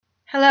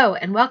Hello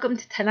and welcome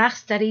to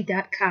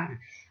TanachStudy.com.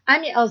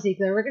 I'm Yael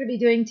Ziegler. We're going to be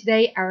doing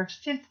today our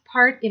fifth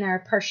part in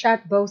our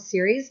Parshat Bo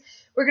series.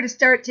 We're going to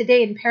start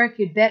today in Perek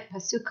Yud Bet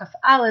Pasuk Kaf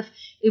Aleph,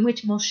 in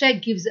which Moshe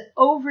gives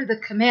over the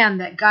command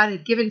that God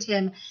had given to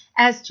him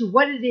as to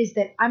what it is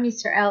that Am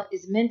Yisrael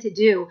is meant to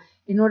do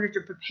in order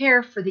to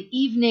prepare for the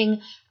evening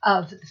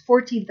of the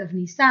 14th of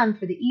Nisan,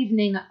 for the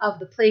evening of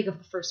the plague of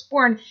the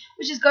firstborn,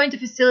 which is going to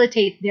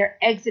facilitate their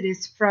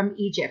exodus from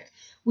Egypt.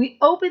 We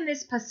open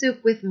this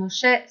pasuk with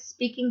Moshe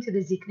speaking to the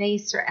Ziknei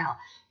Yisrael.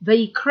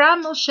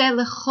 Vayikra Moshe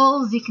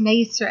lechol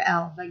Ziknei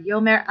Yisrael,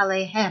 vayomer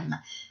aleihem,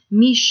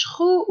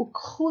 mishchu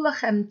ukchu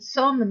lachem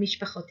tzom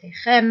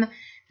lemishpachotechem,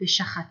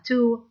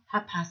 v'shachatu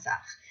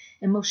hapasach.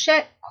 And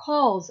Moshe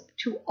calls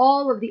to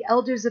all of the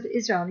elders of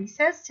Israel, and he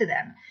says to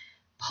them,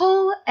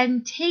 pull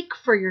and take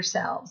for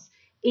yourselves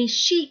a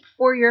sheep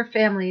for your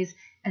families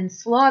and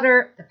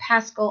slaughter the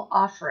paschal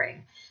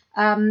offering.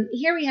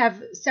 Here we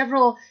have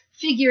several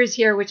figures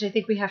here, which I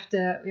think we have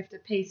to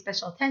pay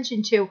special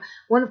attention to.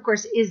 One, of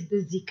course, is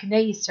the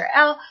Ziknei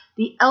Yisrael,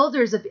 the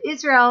elders of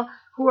Israel,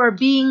 who are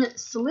being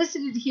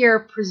solicited here,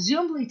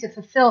 presumably to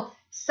fulfill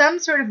some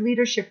sort of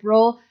leadership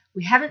role.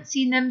 We haven't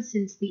seen them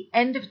since the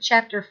end of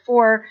chapter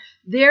 4.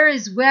 There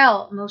as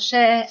well, Moshe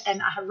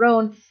and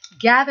Aharon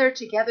gather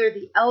together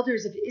the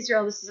elders of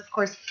Israel. This is, of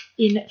course,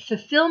 in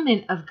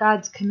fulfillment of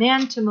God's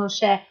command to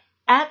Moshe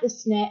at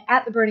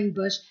the burning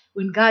bush,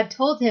 when God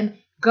told him,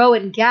 go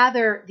and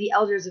gather the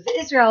elders of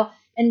Israel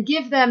and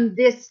give them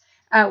this,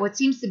 what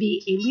seems to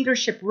be a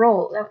leadership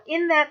role. Now,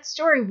 in that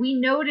story, we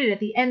noted at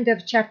the end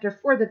of chapter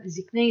 4 that the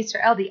Ziknei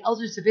Yisrael, the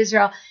elders of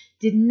Israel,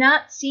 did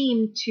not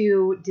seem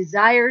to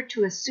desire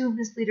to assume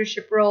this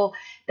leadership role.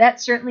 That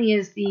certainly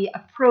is the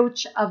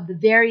approach of the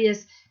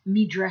various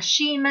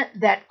midrashim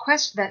that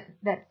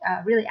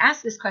really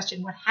ask this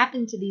question: what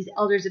happened to these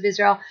elders of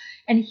Israel?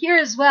 And here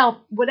as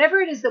well, whatever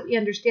it is that we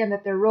understand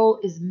that their role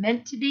is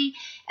meant to be,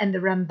 and the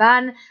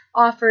Ramban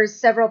offers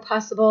several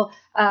possible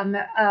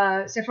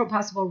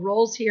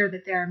roles here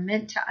that they are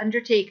meant to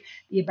undertake.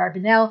 The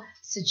Abarbanel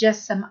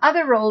suggests some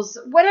other roles.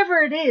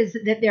 Whatever it is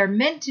that they're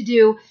meant to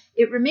do,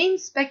 it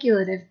remains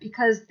speculative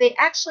because they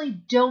actually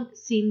don't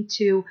seem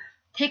to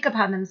take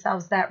upon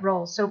themselves that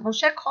role. So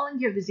Moshe calling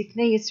here the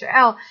Ziknei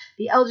Yisrael,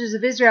 the elders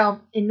of Israel,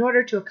 in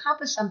order to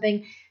accomplish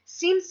something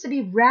seems to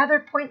be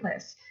rather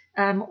pointless,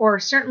 or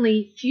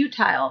certainly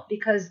futile,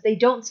 because they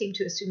don't seem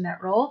to assume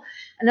that role.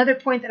 Another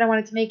point that I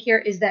wanted to make here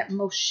is that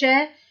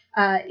Moshe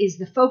is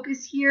the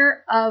focus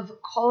here of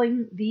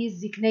calling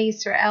these Ziknei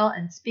Yisrael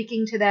and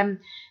speaking to them.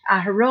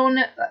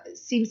 Aharon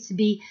seems to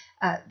be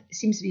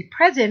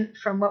present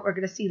from what we're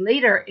going to see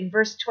later in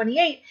verse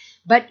 28,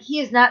 but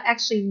he is not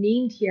actually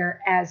named here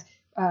as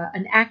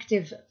an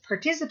active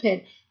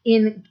participant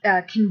in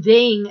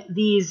conveying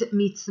these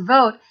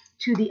mitzvot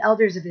to the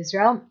elders of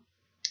Israel.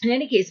 In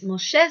any case,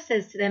 Moshe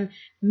says to them,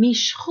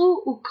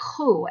 Mishchu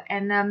ukchu,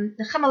 and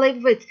Nechama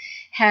Leibovitz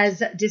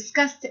has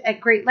discussed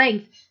at great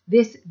length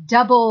this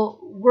double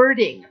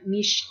wording,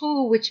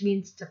 Mishchu, which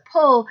means to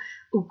pull,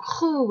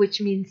 ukchu,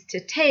 which means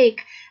to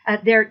take.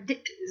 There are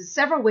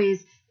several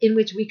ways in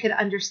which we could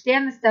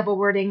understand this double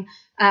wording.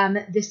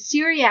 The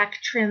Syriac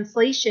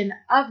translation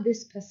of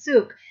this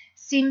pasuk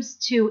seems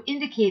to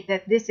indicate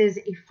that this is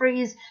a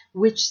phrase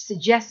which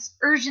suggests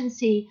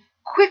urgency.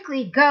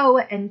 Quickly go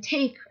and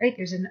take, right?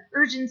 There's an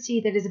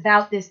urgency that is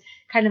about this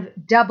kind of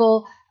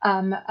double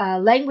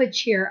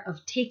language here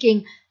of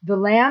taking the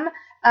lamb.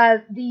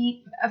 A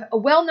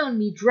well-known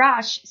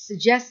midrash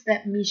suggests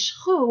that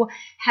mishchu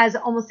has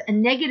almost a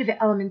negative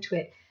element to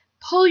it.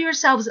 Pull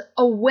yourselves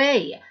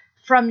away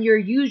from your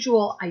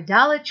usual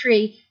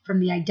idolatry, from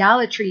the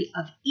idolatry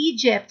of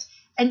Egypt,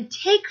 and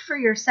take for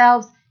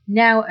yourselves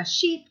now a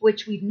sheep,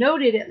 which we've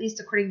noted, at least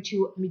according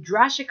to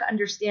midrashic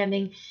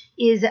understanding,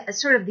 is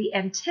sort of the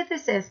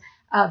antithesis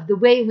of the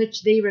way in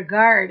which they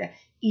regard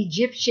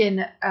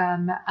Egyptian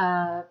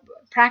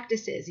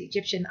practices,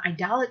 Egyptian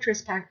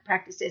idolatrous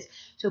practices.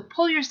 So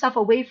pull yourself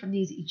away from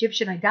these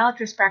Egyptian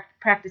idolatrous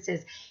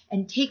practices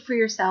and take for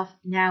yourself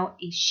now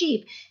a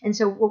sheep. And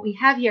so what we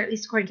have here, at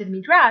least according to the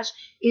midrash,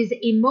 is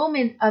a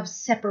moment of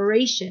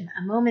separation,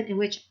 a moment in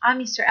which Am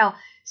Yisrael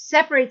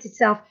separates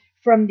itself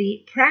from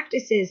the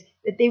practices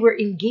that they were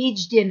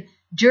engaged in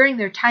during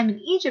their time in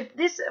Egypt.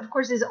 This, of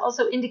course, is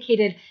also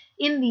indicated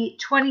in the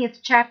 20th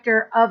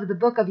chapter of the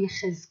book of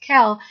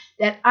Yechezkel,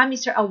 that Am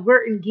Yisrael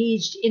were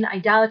engaged in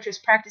idolatrous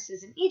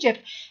practices in Egypt,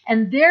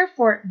 and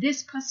therefore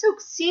this pasuk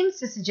seems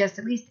to suggest,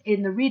 at least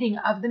in the reading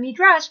of the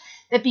Midrash,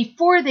 that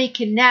before they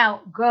can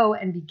now go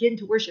and begin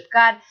to worship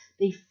God,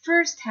 they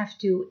first have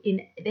to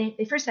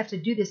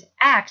do this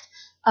act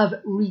of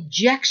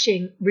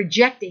rejecting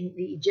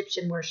the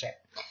Egyptian worship.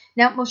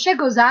 Now, Moshe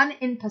goes on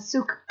in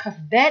Pasuk Kaf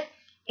Bet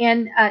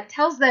and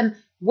tells them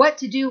what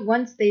to do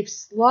once they've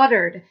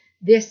slaughtered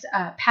this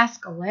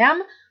paschal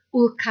lamb.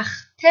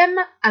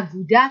 Ulkachtem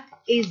agudat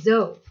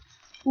ezo,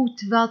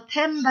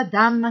 utvaltem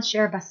badam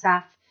asher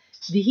basaf,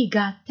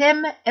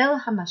 v'higatem el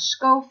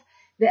hamashkof,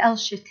 ve'el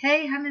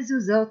shetei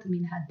hamezuzot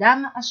min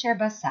hadam asher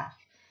basaf,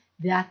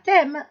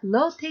 ve'atem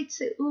lo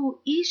tetzeu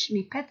ish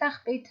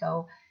mipetach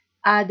beito,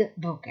 ad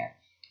boker.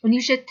 And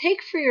you should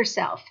take for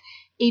yourself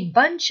a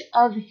bunch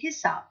of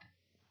hyssop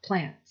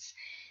plants,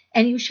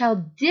 and you shall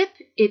dip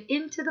it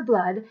into the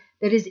blood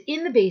that is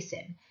in the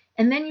basin,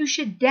 and then you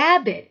should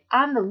dab it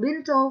on the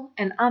lintel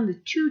and on the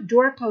 2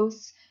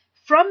 doorposts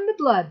from the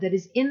blood that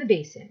is in the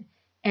basin.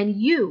 And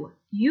you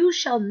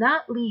shall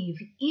not leave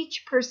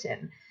each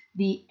person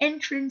the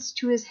entrance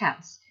to his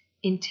house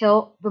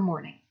until the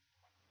morning.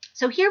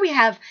 So here we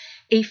have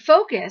a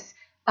focus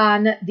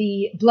on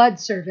the blood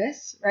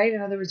service, right?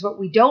 In other words, what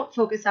we don't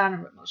focus on,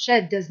 or what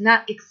Moshe does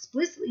not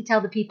explicitly tell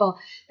the people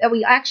that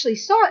we actually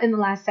saw in the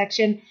last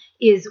section,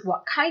 is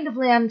what kind of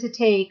lamb to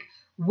take,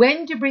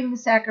 when to bring the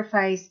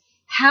sacrifice,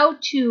 how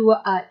to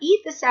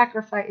eat the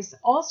sacrifice.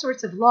 All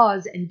sorts of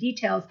laws and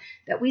details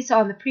that we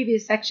saw in the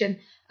previous section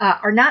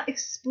are not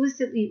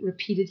explicitly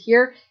repeated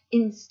here.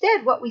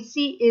 Instead, what we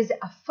see is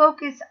a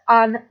focus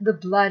on the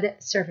blood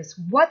service,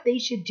 what they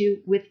should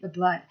do with the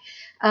blood.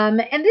 And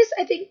this,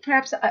 I think,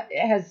 perhaps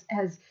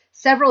has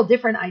several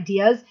different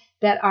ideas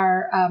that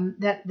are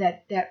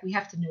that we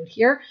have to note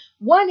here.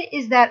 One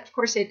is that, of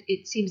course,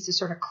 it seems to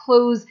sort of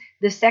close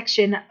the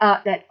section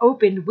that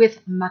opened with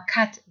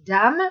makat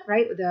dam,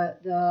 right,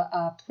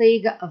 the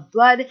plague of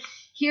blood.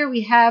 Here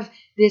we have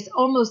this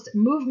almost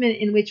movement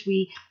in which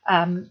we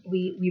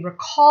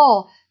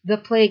recall the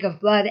plague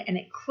of blood, and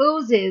it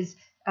closes,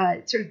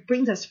 sort of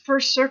brings us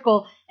first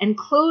circle and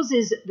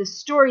closes the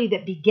story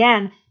that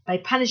began by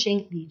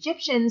punishing the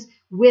Egyptians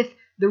with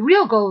the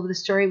real goal of the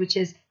story, which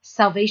is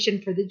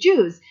salvation for the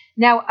Jews.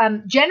 Now,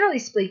 generally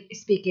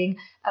speaking,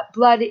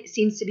 blood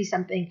seems to be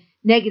something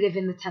negative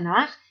in the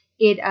Tanakh.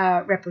 It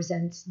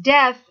represents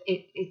death.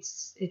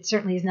 It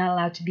certainly is not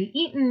allowed to be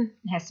eaten.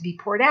 It has to be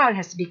poured out. It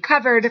has to be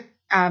covered.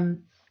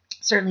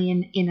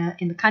 Certainly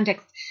in the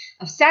context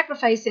of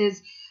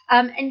sacrifices.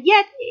 And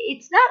yet,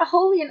 it's not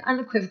wholly and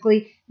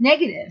unequivocally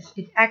negative.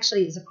 It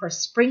actually is, of course,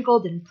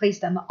 sprinkled and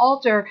placed on the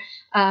altar.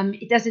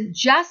 It doesn't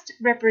just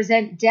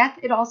represent death;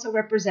 it also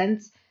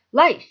represents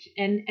life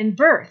and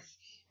birth.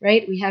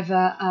 Right? We have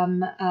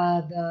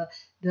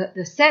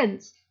the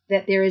sense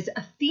that there is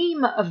a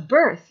theme of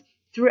birth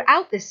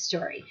throughout this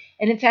story.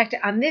 And in fact,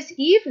 on this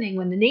evening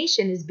when the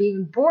nation is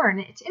being born,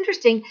 it's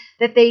interesting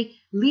that they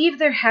leave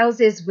their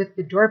houses with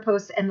the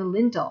doorposts and the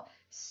lintel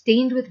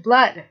stained with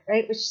blood,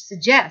 right? Which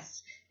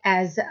suggests,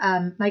 as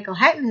Michael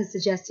Hatton has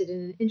suggested in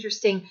an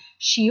interesting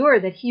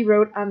shiur that he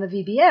wrote on the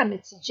VBM,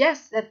 it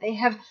suggests that they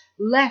have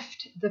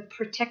left the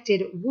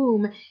protected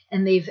womb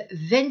and they've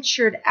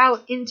ventured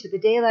out into the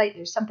daylight.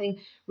 There's something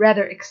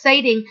rather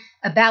exciting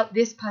about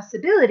this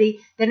possibility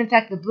that, in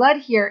fact, the blood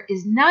here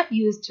is not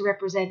used to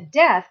represent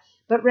death,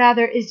 but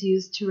rather is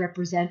used to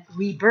represent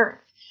rebirth.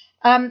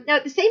 Now,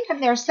 at the same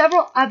time, there are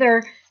several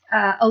other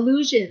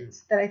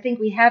allusions that I think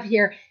we have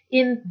here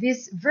in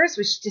this verse,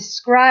 which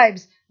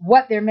describes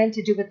what they're meant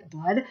to do with the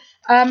blood.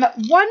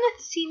 One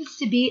seems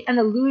to be an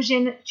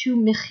allusion to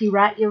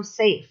Mechirat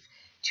Yosef,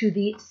 to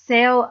the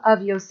sale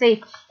of Yosef.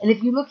 And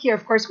if you look here,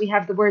 of course, we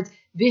have the words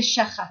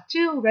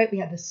Vishachatu, right? We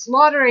have the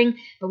slaughtering,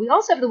 but we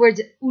also have the words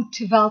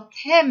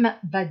Utvaltem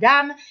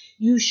Badam,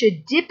 you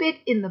should dip it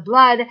in the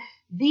blood.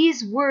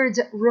 These words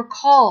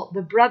recall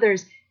the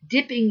brothers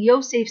dipping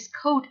Yosef's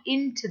coat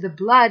into the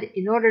blood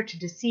in order to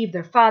deceive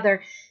their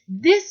father.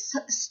 This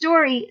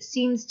story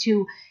seems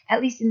to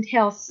at least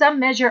entail some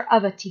measure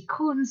of a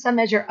tikkun, some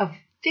measure of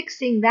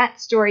fixing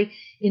that story.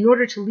 In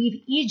order to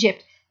leave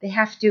Egypt, they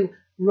have to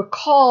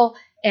recall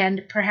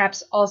and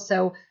perhaps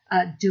also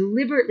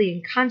deliberately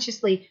and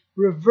consciously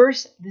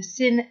reverse the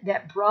sin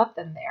that brought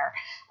them there.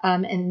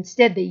 And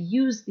instead, they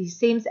use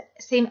these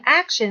same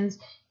actions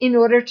in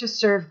order to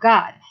serve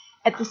God.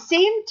 At the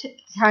same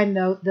time,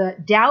 though, the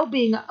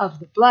daubing of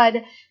the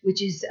blood,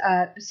 which is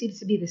seems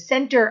to be the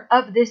center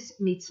of this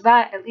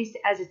mitzvah, at least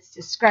as it's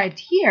described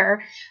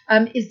here,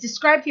 is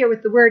described here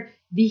with the word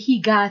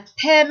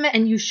vihigatem,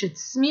 and you should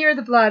smear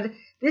the blood.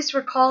 This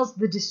recalls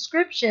the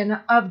description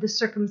of the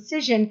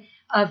circumcision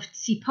of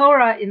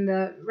Tzipporah in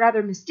the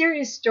rather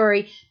mysterious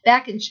story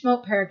back in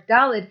Shmot Perek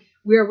Daled,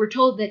 where we're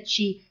told that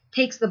she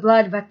takes the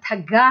blood,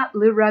 vataga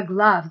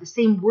liraglav. The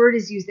same word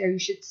is used there. You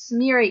should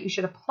smear it. You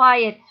should apply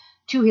it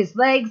to his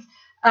legs.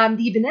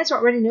 The Ibn Ezra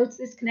already notes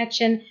this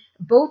connection.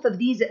 Both of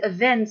these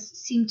events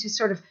seem to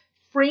sort of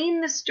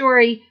frame the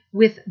story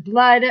with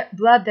blood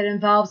that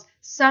involves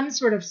some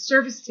sort of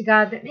service to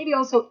God that maybe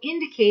also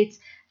indicates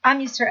Am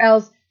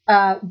Yisrael's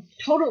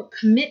total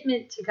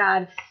commitment to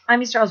God,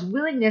 Am Yisrael's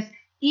willingness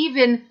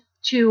even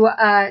to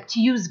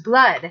use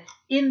blood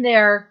in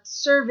their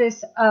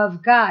service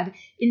of God.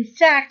 In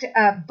fact,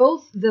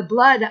 both the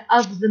blood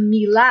of the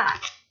Milah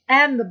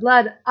and the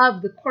blood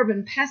of the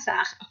Korban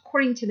Pesach,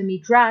 according to the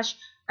Midrash,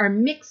 are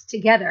mixed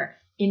together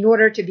in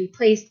order to be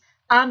placed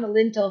on the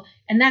lintel,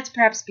 and that's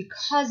perhaps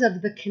because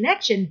of the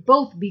connection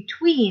both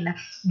between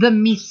the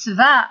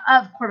mitzvah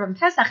of Korban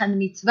Pesach and the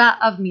mitzvah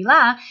of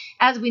Milah.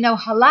 As we know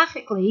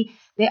halachically,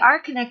 they are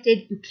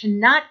connected. You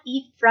cannot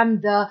eat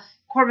from the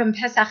Korban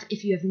Pesach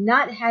if you have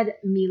not had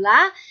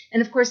Milah,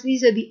 and of course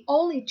these are the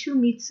only two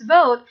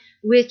mitzvot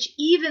which,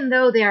 even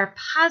though they are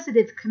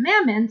positive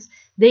commandments,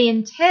 they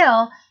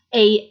entail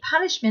a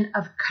punishment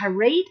of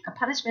karet, a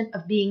punishment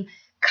of being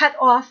cut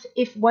off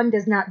if one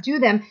does not do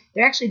them.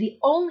 They're actually the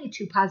only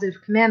two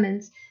positive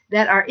commandments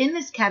that are in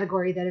this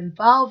category that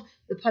involve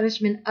the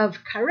punishment of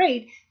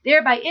karet,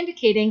 thereby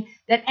indicating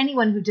that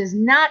anyone who does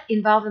not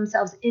involve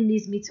themselves in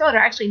these mitzvot are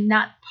actually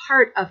not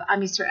part of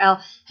Am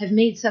Yisrael, have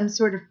made some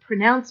sort of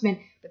pronouncement,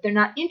 but they're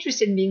not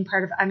interested in being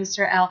part of Am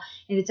Yisrael.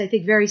 And it's, I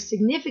think, very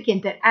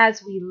significant that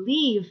as we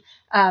leave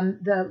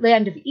the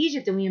land of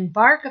Egypt and we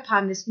embark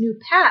upon this new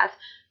path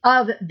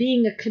of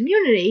being a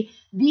community,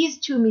 these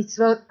two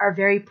mitzvot are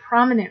very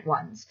prominent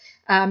ones.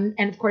 And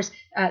of course,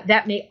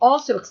 that may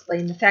also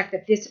explain the fact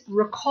that this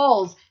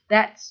recalls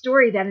that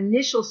story, that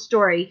initial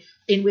story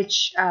in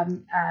which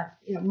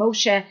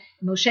Moshe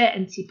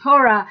and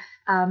Tzipporah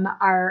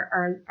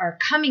are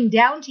coming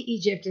down to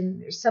Egypt,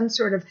 and there's some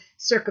sort of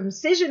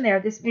circumcision there.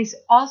 This may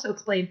also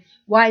explain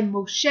why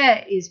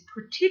Moshe is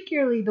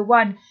particularly the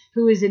one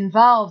who is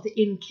involved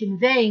in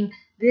conveying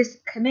this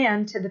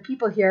command to the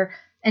people here,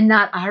 and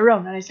not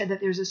Aharon. And I said that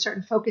there's a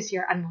certain focus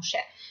here on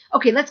Moshe.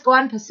 Okay, let's go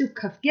on. Pasuk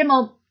Kaf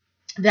Gimel.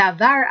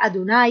 ועבר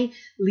אדוני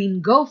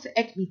לנגוף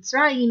את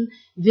מצרים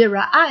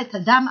וראה את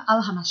הדם על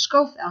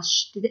המשקוף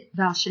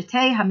ועל שתי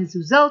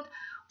המזוזות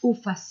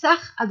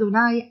ופסח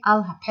אדוני על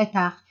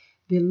הפתח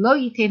ולא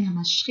ייתן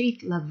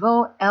המשחית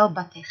לבוא אל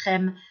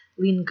בתיכם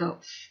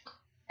לנגוף.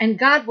 And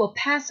God will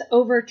pass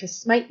over to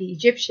smite the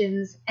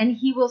Egyptians, and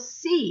he will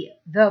see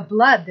the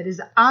blood that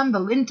is on the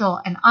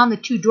lintel and on the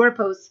two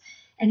doorposts,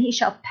 and he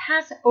shall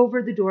pass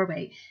over the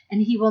doorway,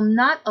 and he will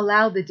not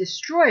allow the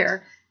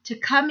destroyer to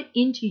come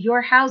into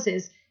your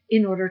houses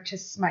in order to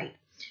smite.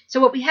 So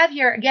what we have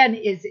here again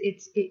is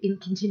it's in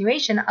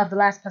continuation of the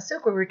last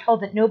pasuk where we're told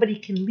that nobody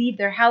can leave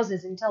their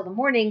houses until the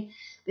morning.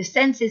 The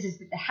sense is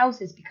that the house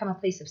has become a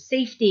place of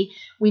safety.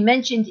 We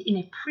mentioned in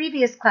a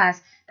previous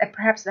class that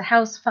perhaps the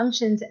house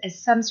functions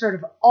as some sort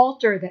of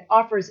altar that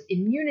offers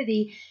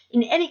immunity.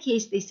 In any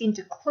case, they seem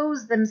to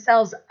close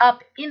themselves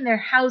up in their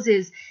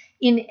houses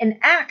in an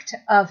act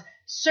of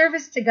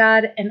service to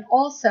God, and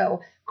also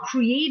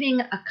creating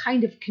a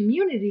kind of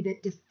community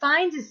that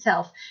defines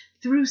itself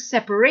through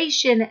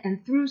separation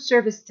and through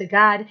service to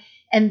God.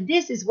 And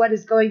this is what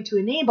is going to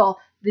enable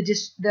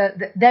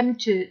them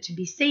to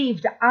be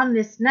saved on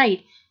this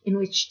night in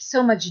which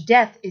so much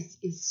death is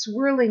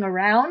swirling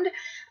around.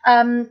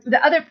 The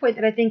other point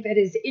that I think that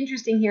is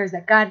interesting here is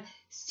that God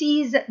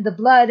sees the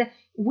blood.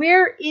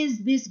 Where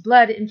is this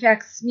blood, in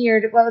fact,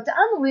 smeared? Well, it's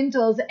on the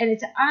lintels and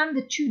it's on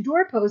the two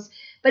doorposts,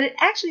 but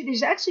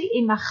there's actually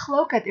a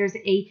machlokat, there's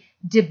a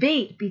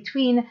debate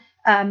between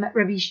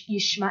Rabbi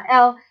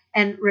Yishmael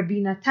and Rabbi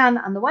Natan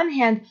on the one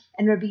hand,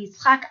 and Rabbi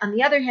Yitzchak on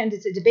the other hand.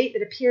 It's a debate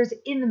that appears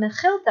in the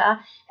Mechilta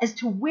as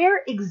to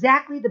where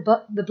exactly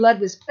the blood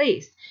was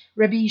placed.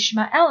 Rabbi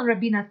Yishmael and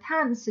Rabbi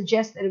Natan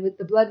suggest that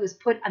the blood was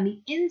put on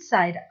the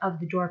inside of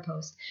the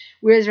doorpost,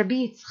 whereas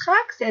Rabbi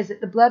Yitzchak says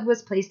that the blood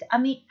was placed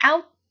on the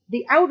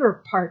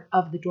outer part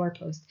of the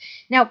doorpost.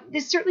 Now,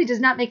 this certainly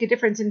does not make a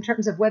difference in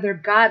terms of whether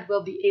God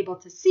will be able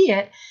to see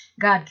it.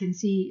 God can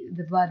see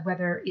the blood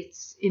whether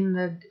it's on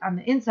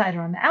the inside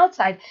or on the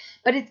outside,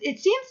 but it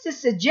seems to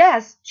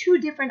suggest two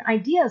different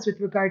ideas with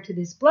regard to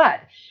this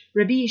blood.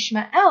 Rabbi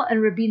Yishmael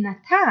and Rabbi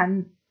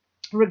Natan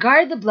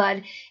regard the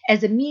blood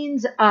as a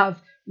means of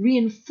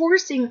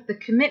reinforcing the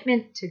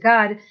commitment to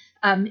God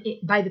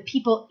by the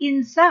people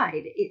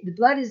inside. The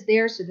blood is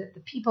there so that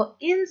the people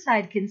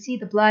inside can see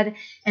the blood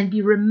and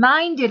be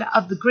reminded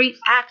of the great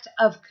act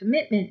of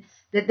commitment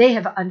that they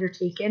have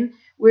undertaken,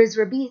 whereas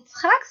Rabbi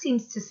Yitzchak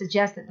seems to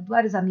suggest that the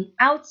blood is on the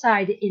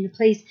outside in a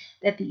place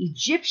that the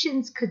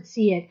Egyptians could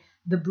see it.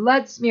 The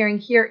blood smearing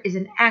here is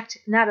an act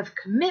not of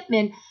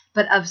commitment,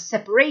 but of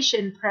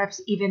separation,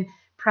 perhaps even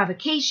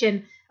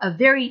provocation, a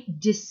very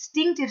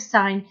distinctive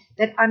sign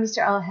that Am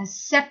Yisrael has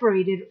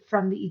separated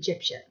from the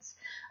Egyptians.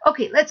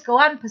 Okay, let's go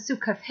on.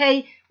 Pasuk Kaf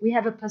Hey. We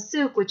have a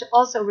pasuk which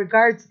also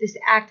regards this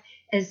act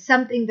as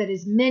something that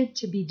is meant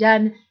to be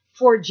done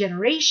for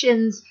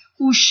generations.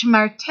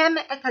 Ushmartem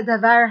et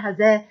hadavar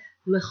hazeh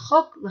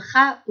lechok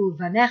lecha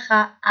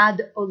uvanecha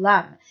ad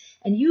olam.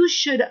 And you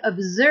should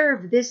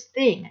observe this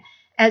thing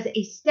as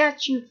a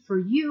statute for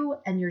you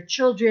and your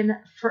children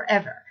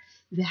forever.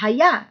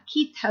 V'haya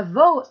ki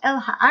tavo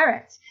el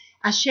haaretz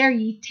asher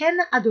yiten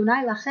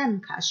Adonai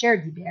lachem ka'asher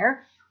diber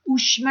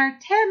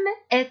ushmartem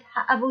et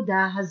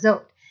ha'avodah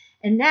hazot.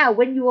 And now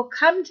when you will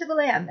come to the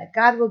land that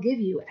God will give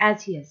you,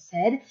 as he has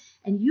said,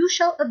 and you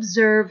shall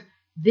observe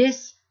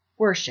this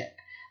worship.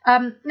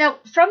 Now,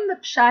 from the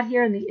Pshat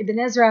here in the Ibn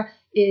Ezra,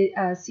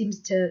 it seems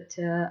to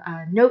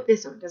note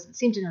this, or doesn't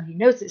seem to know, he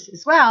notes this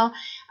as well.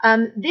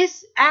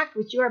 This act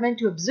which you are meant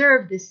to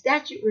observe, this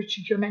statute which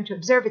you are meant to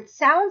observe, it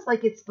sounds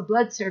like it's the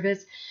blood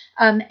service,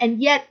 and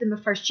yet the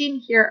Mefarshim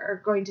here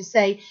are going to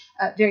say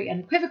very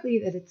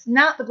unequivocally that it's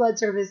not the blood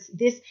service.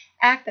 This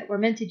act that we're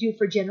meant to do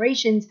for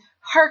generations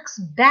harks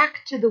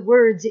back to the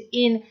words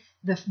in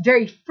the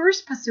very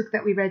first pasuk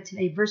that we read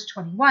today, verse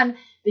 21,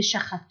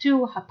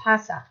 V'shachatu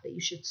hapasach, that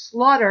you should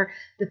slaughter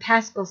the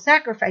paschal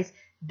sacrifice.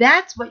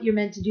 That's what you're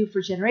meant to do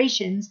for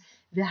generations.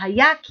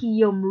 V'haya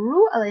ki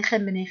yomru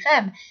aleichem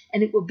b'nechem,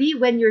 and it will be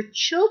when your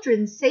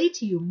children say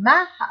to you,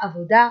 Ma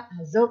ha'avodah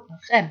hazot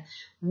lachem,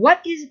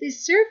 what is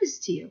this service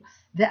to you?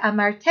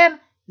 Ve'amartem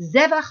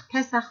zevach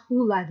pesach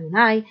hu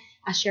l'Adonai,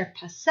 asher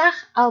pasach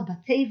al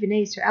batei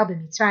v'nei Yisrael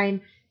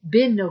b'Mitzrayim,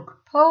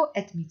 b'nogpo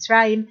et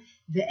Mitzrayim,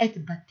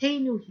 ve'et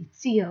bateinu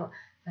hitzio,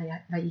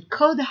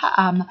 v'yikod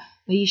ha'am,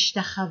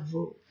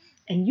 v'yishtachavu.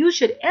 And you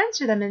should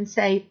answer them and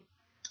say,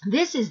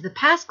 this is the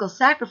paschal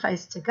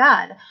sacrifice to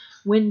God,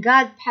 when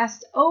God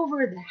passed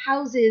over the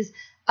houses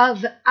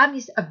of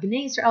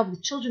Bnei Israel, the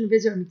children of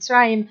Israel,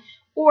 Mitzrayim.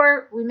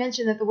 Or we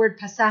mentioned that the word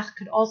Pasach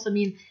could also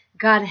mean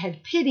God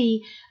had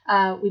pity.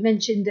 We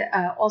mentioned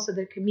also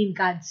that it could mean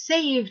God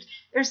saved.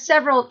 There are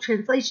several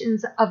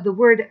translations of the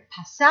word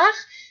Pasach,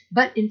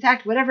 but in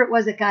fact, whatever it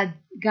was that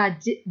God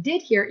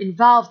did here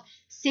involved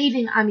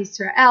saving Am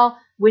Yisrael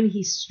when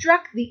he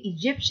struck the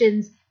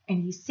Egyptians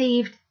and he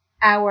saved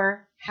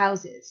our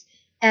houses.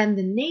 And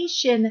the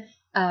nation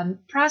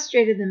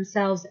prostrated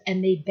themselves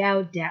and they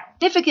bowed down.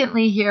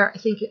 Significantly here, I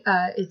think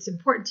it's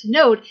important to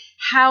note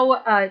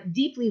how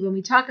deeply, when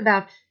we talk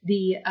about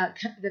the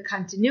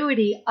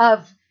continuity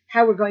of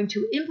how we're going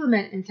to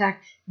implement, in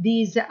fact,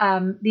 these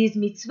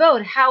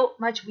mitzvot, how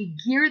much we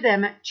gear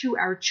them to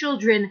our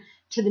children,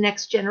 to the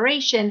next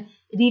generation.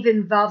 It even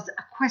involves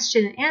a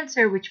question and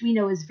answer, which we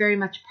know is very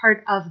much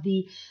part of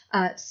the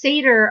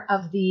Seder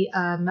of the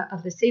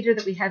Seder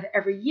that we have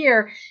every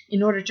year.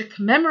 In order to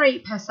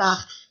commemorate Pesach,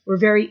 we're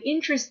very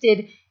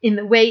interested in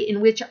the way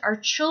in which our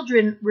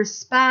children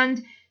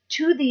respond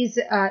to these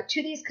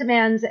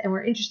commands, and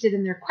we're interested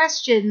in their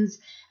questions,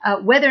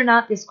 whether or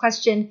not this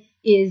question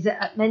is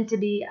meant to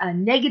be a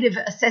negative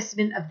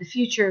assessment of the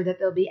future, that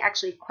they'll be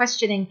actually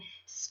questioning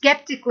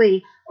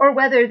skeptically, or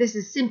whether this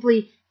is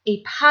simply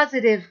a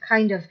positive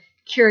kind of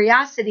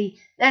curiosity.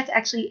 That's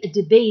actually a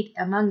debate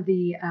among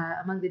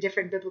the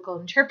different biblical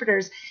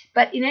interpreters.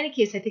 But in any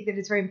case, I think that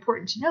it's very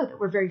important to know that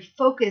we're very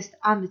focused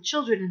on the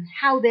children and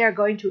how they are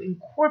going to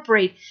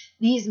incorporate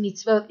these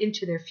mitzvot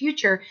into their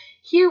future.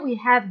 Here we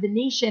have the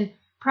nation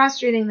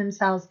prostrating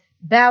themselves,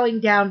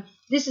 bowing down.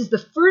 This is the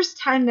first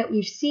time that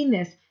we've seen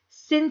this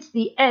since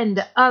the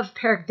end of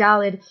Perek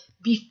Daled,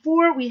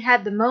 before we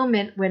had the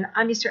moment when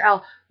Am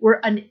Yisrael were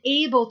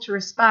unable to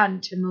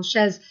respond to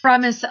Moshe's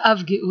promise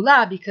of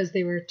Geulah because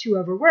they were too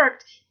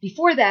overworked.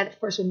 Before that, of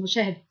course, when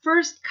Moshe had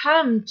first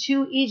come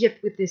to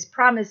Egypt with this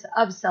promise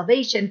of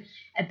salvation,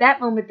 at that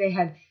moment they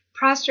had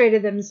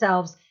prostrated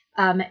themselves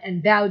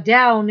and bowed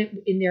down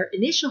in their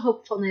initial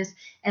hopefulness.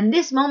 And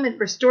this moment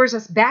restores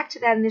us back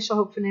to that initial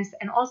hopefulness,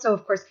 and also,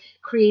 of course,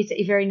 creates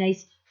a very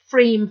nice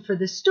frame for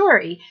the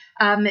story.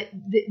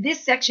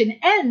 This section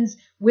ends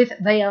with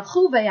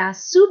Vayalchu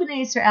vayasu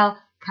b'nei Yisrael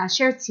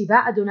kasher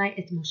tziva Adonai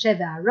et Moshe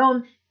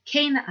ve'Aaron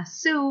kein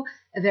asu,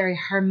 a very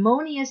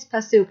harmonious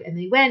pasuk. And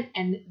they went,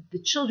 and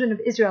the children of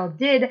Israel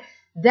did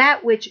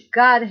that which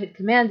God had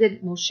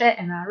commanded Moshe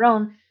and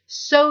Aaron,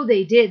 so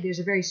they did. There's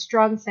a very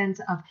strong sense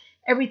of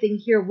everything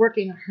here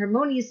working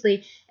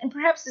harmoniously, and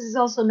perhaps this is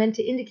also meant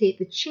to indicate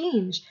the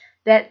change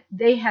that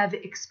they have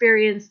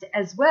experienced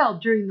as well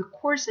during the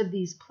course of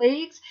these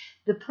plagues.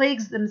 The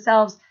plagues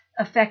themselves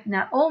affect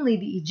not only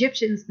the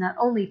Egyptians, not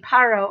only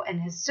Paro and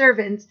his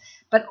servants,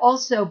 but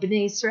also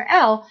Bnei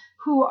Israel,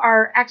 who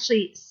are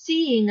actually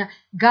seeing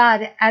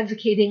God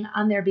advocating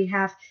on their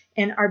behalf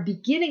and are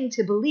beginning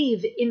to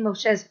believe in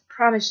Moshe's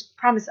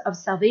promise of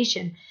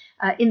salvation.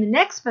 In the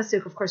next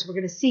pasuk, of course, we're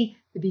going to see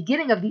the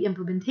beginning of the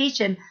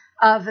implementation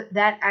of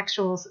that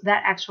actual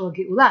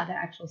Geulah, that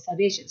actual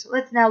salvation. So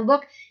let's now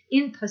look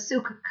in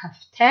pasuk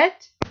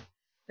kaftet.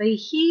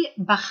 Vayhi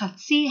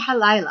b'chatzi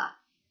halayla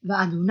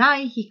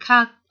v'Adonai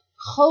hika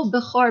chol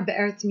bechor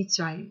be'eretz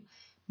Mitzrayim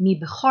mi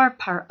bechor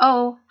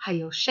Paro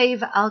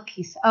hayoshev al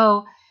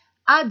kis'o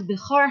ad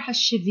bechor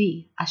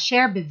hashivi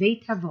asher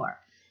beveit Havor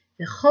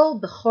v'chol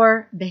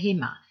bechor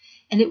behema.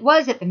 And it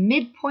was at the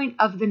midpoint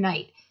of the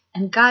night,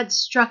 and God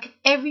struck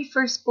every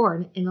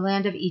firstborn in the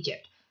land of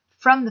Egypt,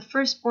 from the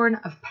firstborn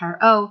of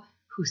Paro,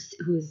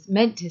 who is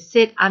meant to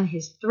sit on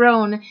his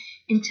throne,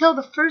 until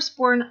the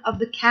firstborn of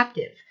the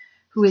captive,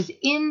 who is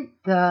in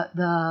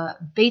the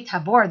Beit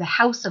Habor, the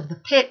house of the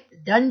pit, the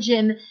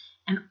dungeon,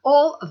 and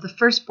all of the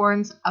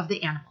firstborns of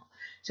the animal.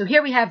 So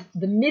here we have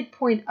the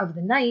midpoint of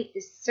the night.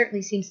 This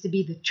certainly seems to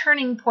be the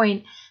turning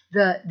point.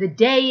 The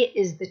day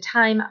is the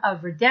time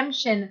of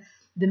redemption.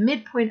 The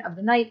midpoint of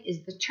the night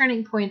is the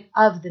turning point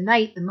of the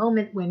night, the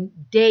moment when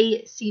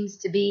day seems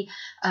to be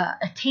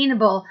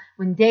attainable,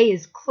 when day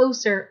is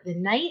closer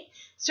than night.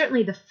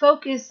 Certainly the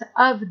focus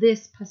of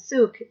this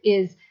pasuk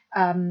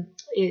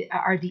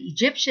are the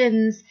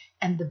Egyptians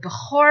and the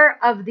Bechor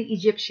of the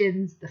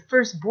Egyptians, the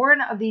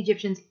firstborn of the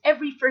Egyptians.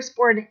 Every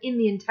firstborn in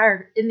the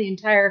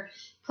entire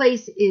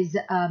place is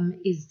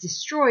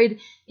destroyed,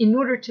 in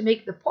order to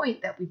make the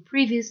point that we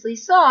previously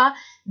saw,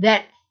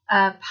 that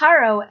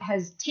Paro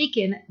has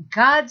taken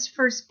God's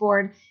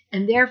firstborn,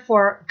 and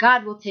therefore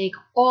God will take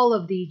all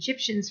of the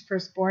Egyptians'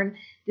 firstborn.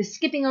 The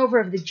skipping over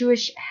of the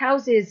Jewish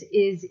houses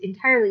is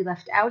entirely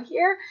left out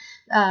here.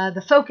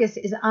 The focus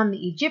is on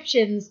the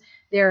Egyptians,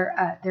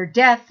 their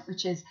death,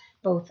 which is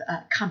both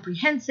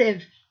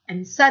comprehensive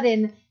and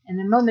sudden, and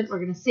in a moment we're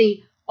going to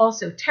see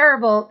also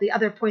terrible. The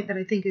other point that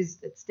I think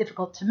it's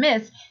difficult to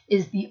miss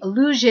is the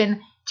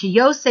allusion to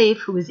Yosef,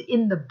 who was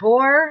in the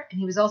bore, and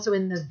he was also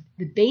in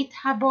the Beit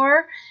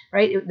HaBor,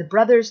 right? The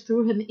brothers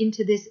threw him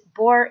into this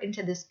bore,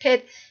 into this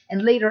pit,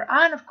 and later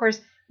on, of course,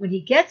 when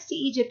he gets to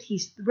Egypt,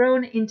 he's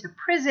thrown into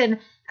prison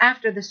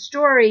after the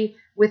story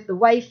with the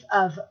wife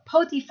of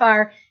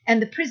Potiphar,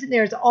 and the prison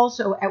there is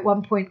also at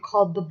one point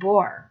called the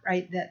bore,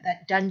 right?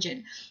 That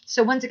dungeon.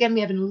 So once again, we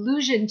have an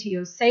allusion to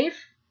Yosef.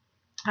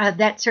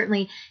 That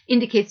certainly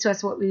indicates to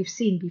us what we've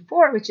seen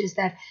before, which is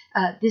that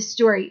this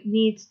story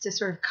needs to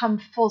sort of come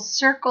full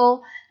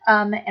circle,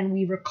 and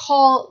we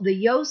recall the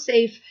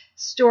Yosef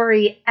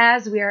story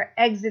as we are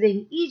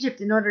exiting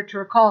Egypt in order to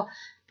recall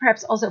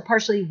perhaps also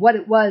partially what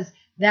it was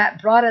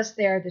that brought us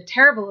there, the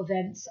terrible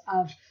events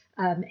of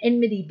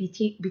enmity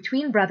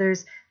between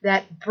brothers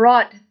that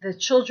brought the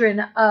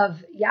children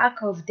of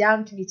Yaakov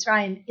down to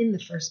Mitzrayim in the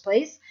first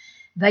place.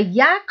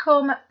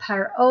 Vayakom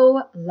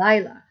Paro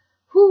Laila.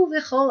 הוא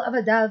וכל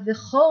עבדיו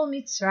וכל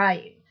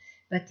מצרים,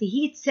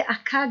 ותהי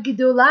צעקה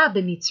גדולה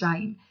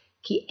במצרים,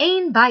 כי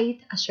אין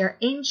בית אשר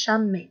אין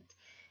שם מת.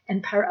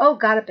 And Paro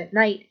got up at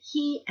night,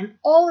 he and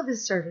all of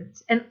his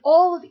servants and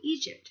all of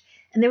Egypt,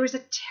 and there was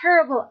a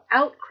terrible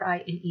outcry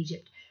in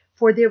Egypt,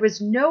 for there was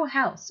no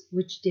house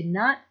which did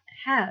not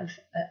have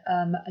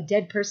a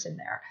dead person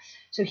there.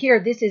 So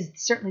here, this is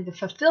certainly the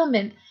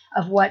fulfillment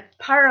of what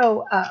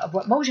Paro, of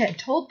what Moshe had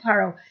told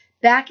Paro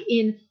back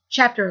in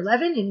chapter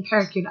 11 in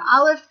Parak Yud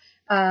Aleph,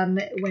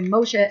 when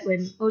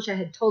Moshe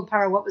had told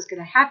Paro what was going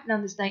to happen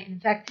on this night. And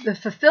in fact, the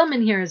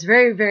fulfillment here is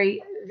very,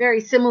 very,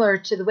 very similar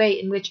to the way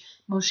in which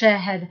Moshe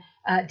had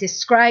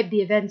described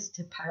the events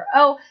to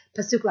Paro.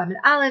 Pasuk Lamed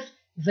Aleph,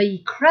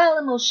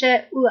 Vayikra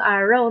Moshe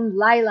u'Aaron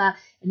Laila,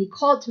 and he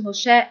called to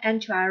Moshe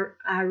and to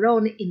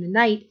Aaron in the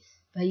night.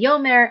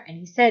 Vayomer, and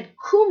he said,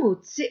 Kumu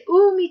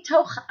tzeu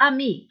mitoch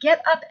ami,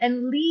 get up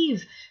and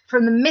leave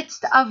from the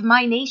midst of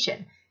my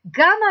nation.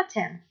 Gam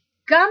atem,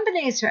 gam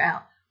bnei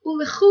Israel.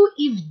 Ulechu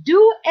ivdu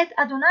et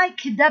Adonai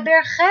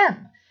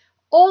kedaberchem.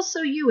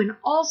 Also you and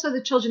also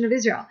the children of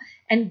Israel,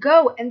 and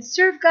go and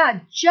serve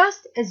God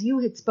just as you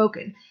had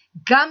spoken.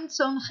 Gam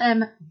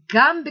tzomchem,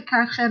 gam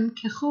bekarchem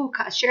kechu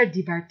kaasher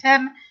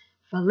dibartem,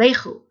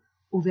 valechu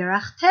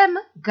uverachtem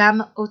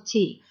gam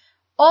oti.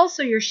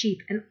 Also your sheep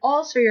and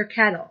also your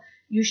cattle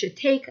you should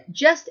take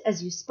just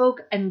as you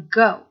spoke, and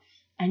go,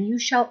 and you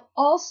shall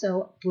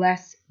also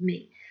bless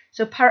me.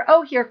 So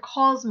Paro here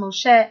calls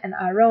Moshe and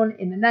Aaron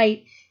in the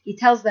night. He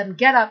tells them,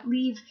 get up,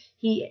 leave.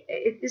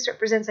 This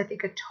represents, I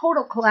think, a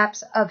total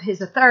collapse of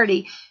his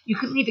authority. You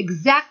can leave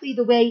exactly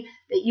the way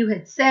that you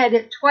had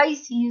said.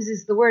 Twice he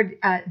uses the word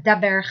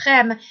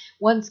daberchem.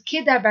 Once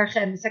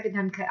kidaberchem, the second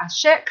time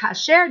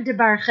kasher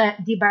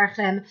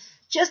dibarchem.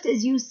 Just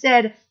as you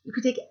said, you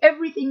could take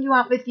everything you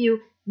want with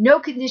you. No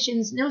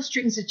conditions, no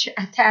strings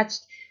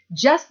attached.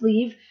 Just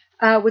leave.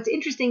 What's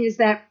interesting is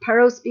that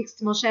Paro speaks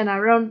to Moshe and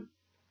Aaron,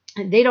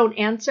 and they don't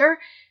answer,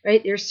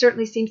 right? There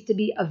certainly seems to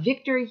be a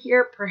victory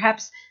here.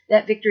 Perhaps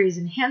that victory is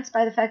enhanced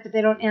by the fact that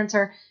they don't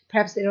answer.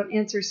 Perhaps they don't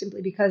answer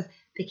simply because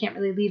they can't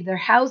really leave their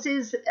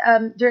houses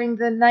during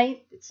the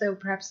night. So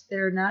perhaps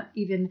they're not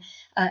even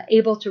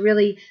able to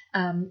really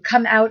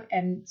come out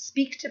and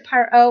speak to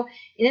Paro.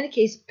 In any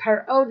case,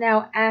 Paro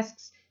now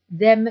asks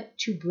them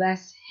to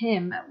bless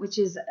him, which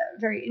is a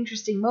very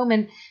interesting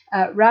moment.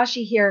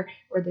 Rashi here,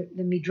 or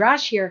the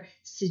Midrash here,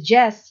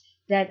 suggests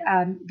that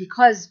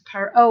because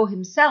Paro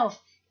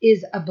himself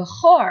is a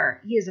Bechor,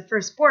 he is a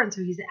firstborn,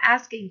 so he's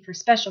asking for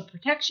special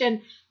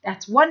protection.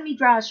 That's one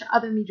Midrash.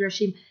 Other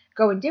Midrashim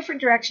go in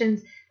different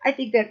directions. I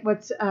think that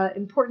what's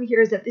important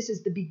here is that this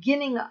is the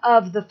beginning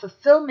of the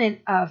fulfillment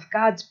of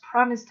God's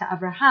promise to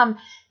Abraham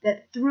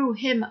that through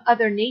him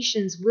other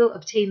nations will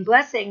obtain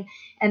blessing,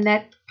 and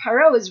that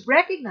Paro is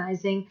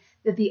recognizing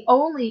that the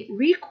only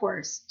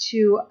recourse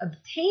to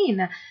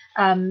obtain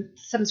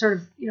some sort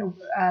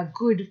of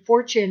good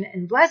fortune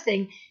and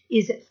blessing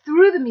is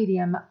through the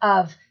medium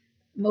of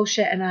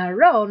Moshe and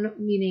Aaron,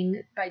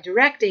 meaning by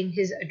directing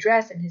his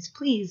address and his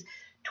pleas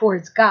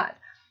towards God.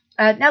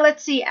 Now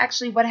let's see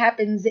actually what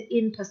happens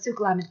in Pasuk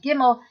Lamed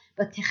Gimel.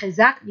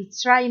 V'techezak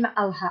Mitzrayim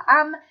al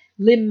ha'am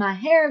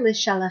limaher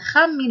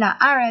l'shalacham min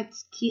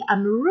haaretz ki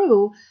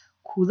amru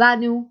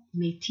kulanu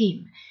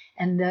metim.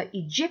 And the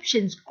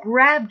Egyptians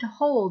grabbed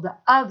hold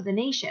of the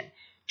nation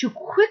to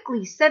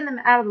quickly send them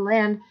out of the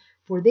land,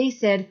 for they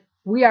said,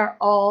 we are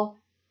all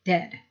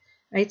dead.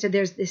 Right? So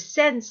there's this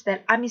sense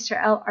that Am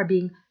Yisrael are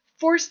being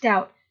forced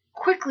out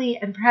quickly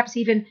and perhaps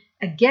even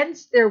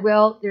against their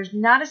will. There's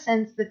not a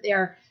sense that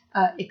they're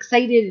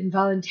excited and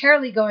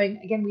voluntarily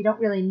going. Again, we don't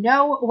really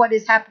know what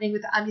is happening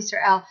with Am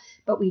Yisrael,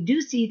 but we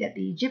do see that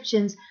the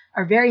Egyptians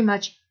are very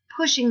much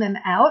pushing them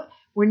out.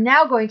 We're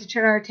now going to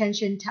turn our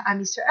attention to Am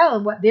Yisrael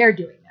and what they're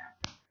doing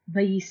now.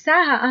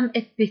 Vayisa ha'am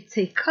et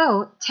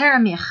bitzeko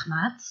terem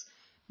yachmatz,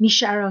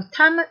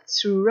 misharotam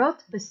tzurot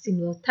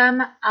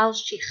besimlotam al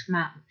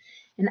shichmam.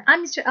 And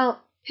Am Yisrael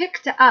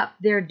picked up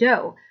their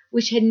dough,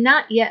 which had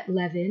not yet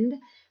leavened,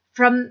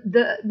 from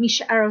the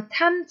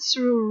Mish'arotam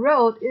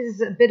Tzrurot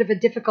is a bit of a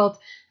difficult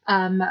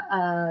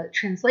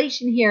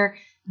translation here.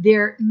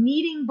 Their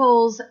kneading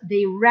bowls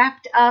they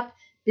wrapped up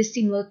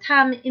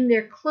Bisimlotam in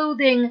their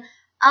clothing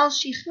al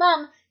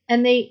shichmam,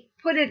 and they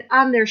put it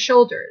on their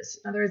shoulders.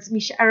 In other words,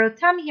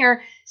 Mish'arotam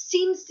here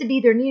seems to be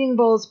their kneading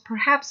bowls.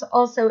 Perhaps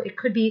also it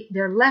could be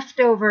their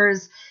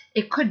leftovers.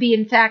 It could be,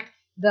 in fact,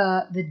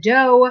 the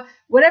dough.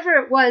 Whatever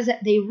it was,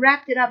 they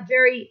wrapped it up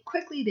very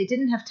quickly. They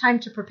didn't have time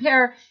to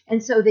prepare,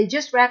 and so they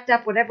just wrapped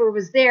up whatever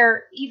was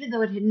there, even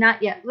though it had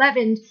not yet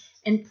leavened,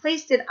 and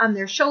placed it on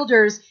their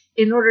shoulders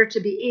in order to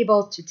be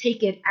able to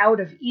take it out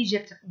of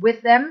Egypt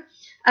with them.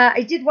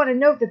 I did want to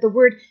note that the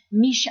word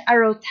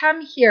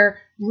Mish'arotam here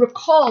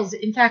recalls,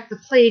 in fact,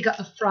 the plague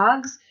of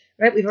frogs.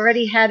 Right? We've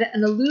already had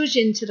an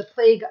allusion to the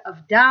plague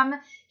of Dam.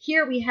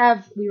 Here we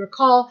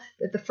recall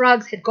that the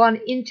frogs had gone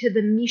into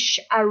the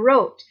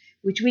Mish'arot,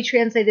 which we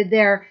translated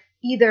there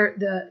either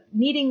the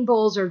kneading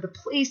bowls or the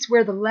place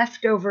where the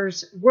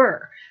leftovers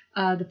were,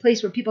 the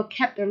place where people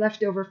kept their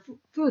leftover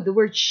food. The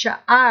word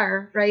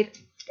sha'ar, right,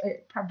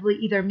 it probably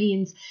either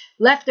means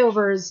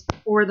leftovers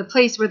or the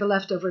place where the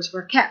leftovers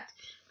were kept.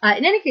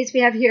 In any case, we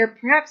have here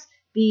perhaps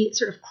the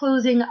sort of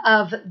closing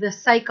of the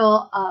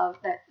cycle of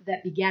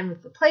that began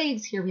with the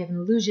plagues. Here we have an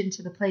allusion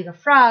to the plague of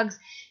frogs,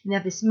 and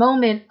that this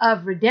moment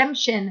of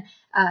redemption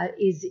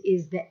is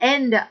the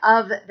end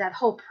of that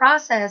whole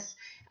process.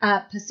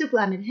 Pasuk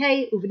Lamed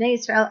Hey, Uvnei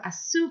Yisrael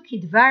asu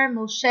kidvar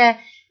Moshe,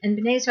 and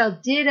Bnei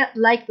Yisrael did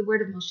like the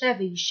word of Moshe,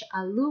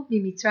 v'yish'alu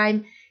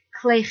mimitzrayim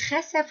klei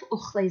chesef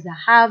uchlei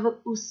zahav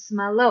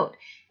usmalot,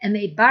 and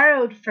they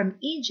borrowed from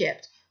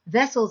Egypt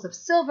vessels of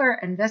silver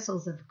and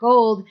vessels of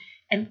gold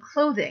and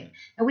clothing.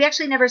 And we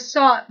actually never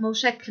saw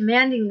Moshe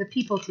commanding the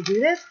people to do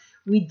this.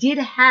 We did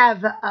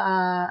have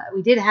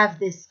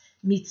this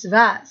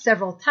mitzvah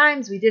several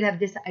times. We did have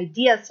this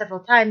idea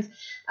several times.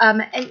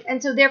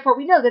 And so therefore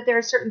we know that there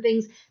are certain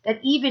things that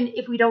even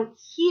if we don't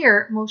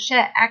hear Moshe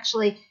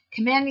actually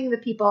commanding the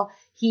people,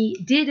 he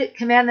did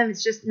command them.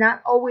 It's just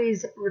not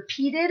always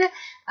repeated.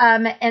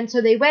 And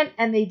so they went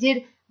and they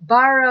did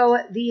borrow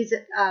these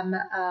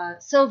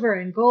silver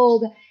and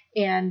gold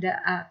and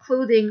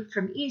clothing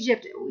from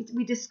Egypt.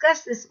 We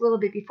discussed this a little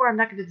bit before. I'm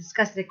not going to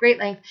discuss it at great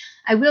length.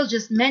 I will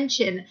just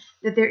mention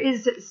that there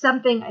is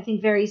something I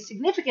think very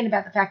significant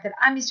about the fact that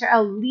Am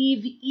Yisrael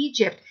leave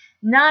Egypt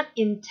not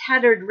in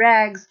tattered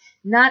rags,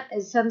 not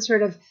as some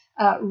sort of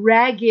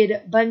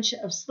ragged bunch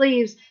of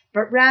slaves,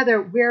 but rather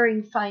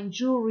wearing fine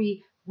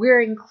jewelry,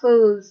 wearing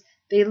clothes.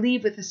 They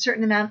leave with a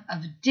certain amount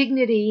of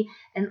dignity,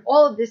 and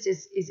all of this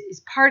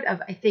is part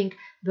of, I think,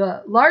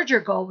 the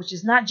larger goal, which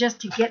is not just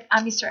to get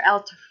Am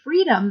Yisrael to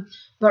freedom,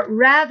 but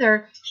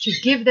rather to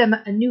give them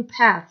a new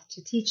path,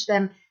 to teach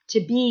them to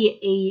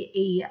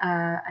be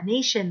a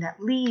nation that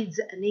leads,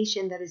 a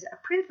nation that is a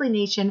princely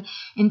nation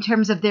in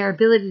terms of their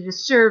ability to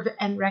serve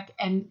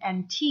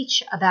and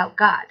teach about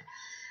God.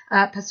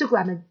 Pasuk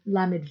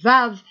Lamed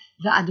Vav,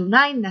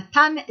 V'Adonai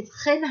natan et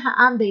chen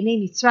ha'am b'nei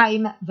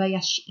Mitzrayim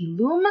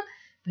v'yash'ilum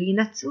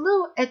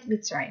v'yinatzlu et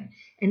Mitzrayim.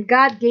 And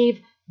God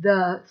gave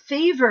the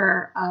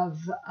favor of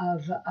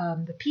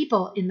the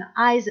people in the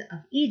eyes of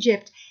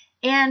Egypt,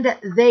 and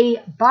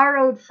they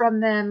borrowed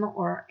from them,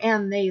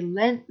 and they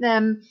lent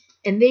them,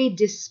 and they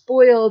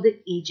despoiled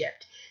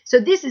Egypt. So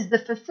this is the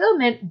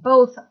fulfillment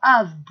both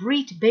of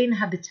Brit Bein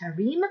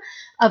Habitarim,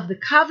 of the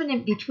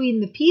covenant between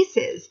the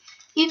pieces,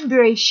 in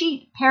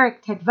Bereshit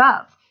Perek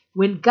Tetvav,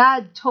 when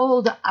God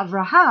told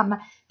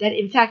Avraham that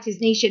in fact his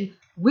nation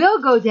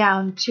will go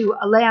down to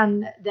a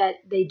land that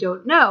they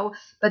don't know,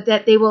 but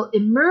that they will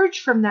emerge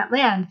from that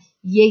land,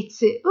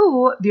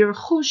 Yetzeu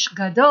Birchush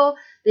Gadol,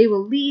 they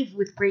will leave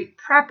with great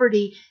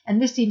property,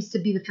 and this seems to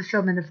be the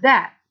fulfillment of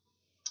that.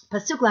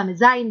 Pasuk Lamed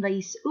Zayin,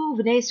 Vayis'u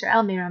V'nei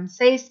Yisrael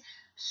Meramses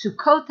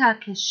Sukkota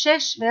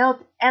Keshesh Ve'ot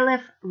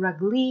Elef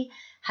Ragli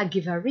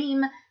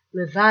Hagivarim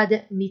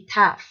Levad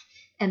Mitaf.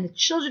 And the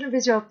children of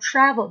Israel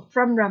traveled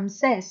from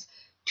Ramses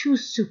to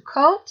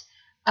Sukkot,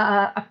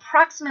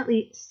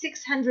 approximately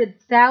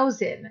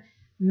 600,000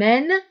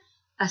 men,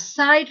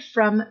 aside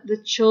from the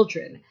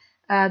children.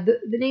 The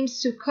name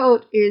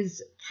Sukkot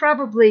is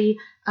probably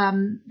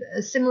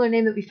a similar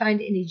name that we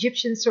find in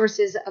Egyptian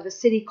sources of a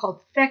city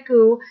called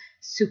Theku,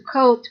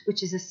 Sukkot,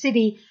 which is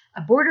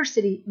a border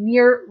city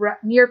near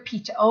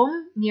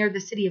Pitom, near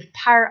the city of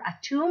Par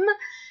Atum.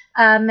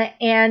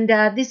 And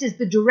this is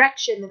the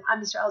direction that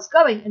Am Yisrael is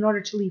going in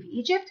order to leave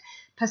Egypt.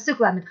 Pasuk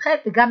Lamed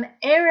Chet, V'gam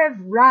erev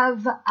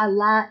rav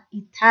ala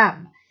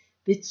itam,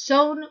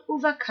 v'tzon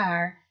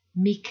uvakar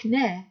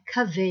mikne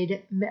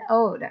kaved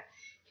me'od.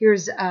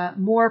 Here's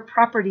more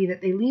property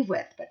that they leave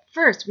with. But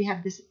first we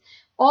have this,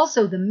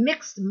 also the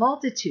mixed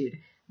multitude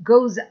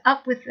goes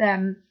up with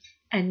them,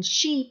 and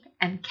sheep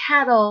and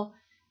cattle,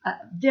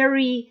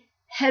 very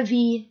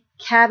heavy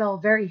cattle,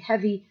 very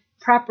heavy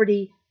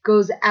property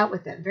goes out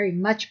with them, very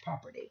much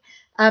property.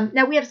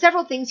 Now we have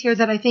several things here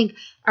that I think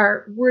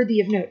are worthy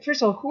of note.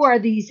 First of all, who are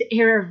these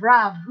Erev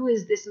Rav? Who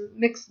is this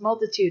mixed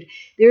multitude?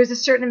 There is a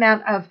certain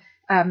amount of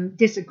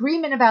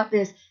disagreement about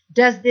this.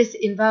 Does this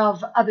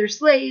involve other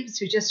slaves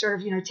who just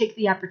sort of, take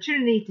the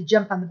opportunity to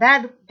jump on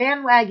the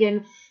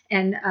bandwagon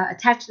and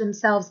attach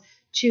themselves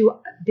to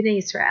Bnei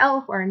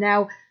Israel, who are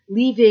now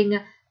leaving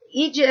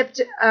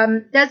Egypt?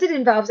 Does it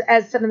involve,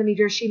 as some of the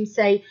Midrashim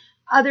say,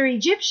 other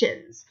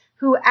Egyptians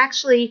who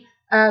actually,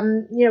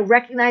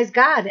 recognize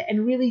God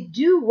and really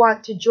do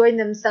want to join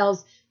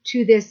themselves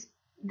to this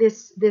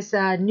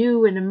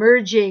new and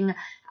emerging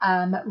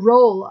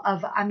role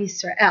of Am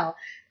Yisrael?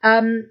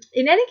 In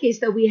any case,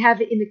 though, we have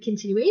in the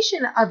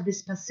continuation of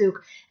this pasuk,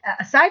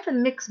 aside from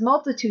the mixed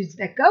multitudes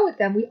that go with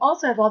them, we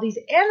also have all these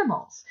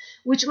animals,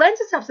 which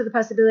lends itself to the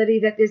possibility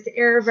that this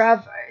Erev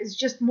Rav is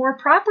just more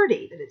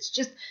property, that it's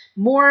just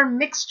more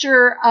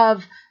mixture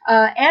of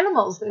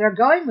animals that are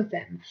going with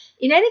them.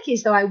 In any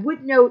case, though, I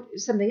would note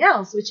something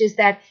else, which is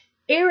that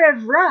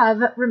Erev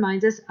Rav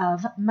reminds us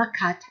of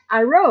Makat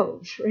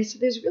Arov, right? So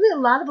there's really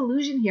a lot of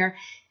allusion here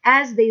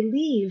as they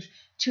leave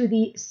to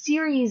the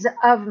series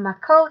of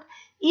Makot.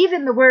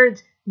 Even the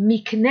words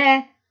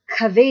Mikneh,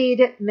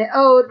 Kaved,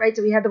 Me'od, right?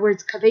 So we have the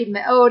words Kaved,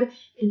 Me'od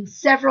in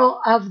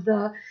several of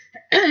the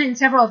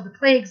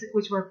plagues,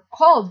 which were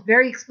called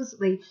very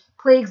explicitly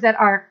plagues that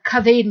are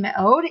Kaved,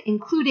 Me'od,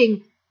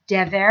 including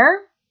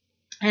Dever,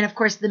 and of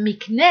course the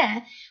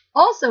Mikneh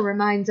also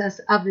reminds us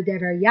of the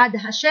Dever. Yad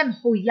Hashem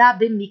Hoya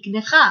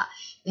b'Miknecha.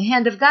 The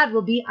hand of God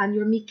will be on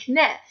your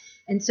Mikneh.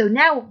 And so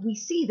now we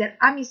see that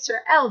Am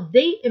Yisrael,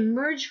 they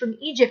emerge from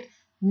Egypt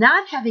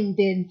not having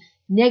been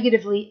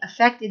negatively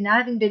affected, not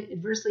having been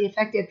adversely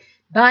affected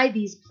by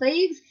these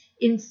plagues.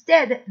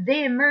 Instead,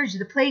 they emerge,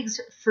 the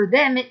plagues for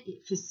them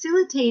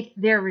facilitate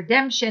their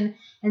redemption.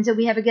 And so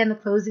we have again the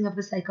closing of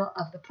the cycle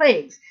of the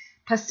plagues.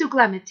 Pasuk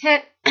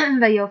Lametet,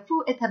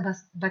 Vayofu et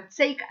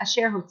habatzeik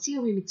asher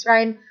hotziu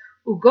mimitzrayim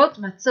ugot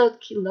matzot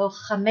ki lo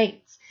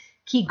chametz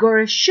ki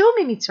goreshu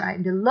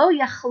mimitzrayim velo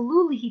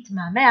yachlu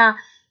lihitmamea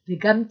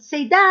v'gam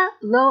tzeda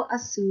lo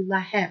asu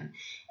lahem.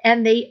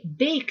 And they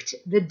baked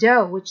the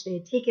dough which they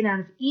had taken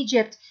out of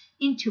Egypt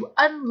into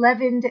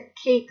unleavened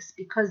cakes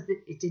because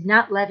it did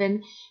not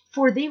leaven,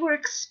 for they were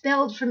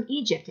expelled from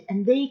Egypt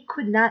and they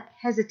could not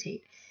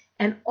hesitate.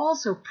 And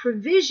also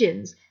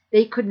provisions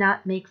they could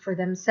not make for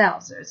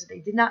themselves. Or so they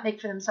did not make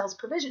for themselves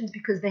provisions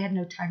because they had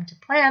no time to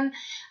plan.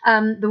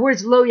 The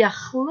words lo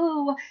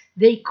yachlu,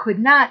 they could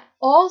not,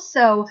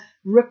 also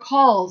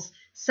recalls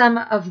some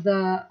of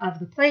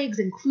the plagues,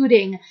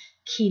 including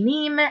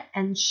kinim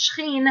and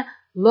shchin.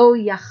 Lo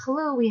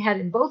yachlu, we had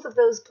in both of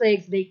those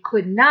plagues, they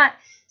could not.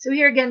 So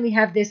here again we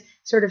have this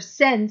sort of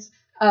sense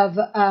of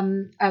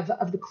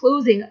the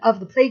closing of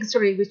the plague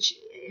story, which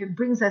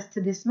brings us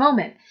to this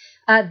moment.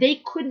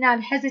 They could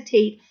not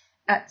hesitate,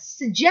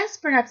 suggests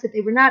perhaps that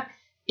they were not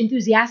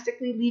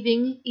enthusiastically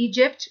leaving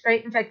Egypt,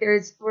 right? In fact,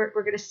 we're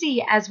going to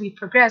see as we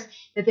progress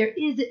that there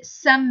is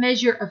some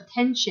measure of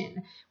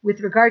tension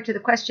with regard to the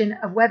question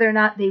of whether or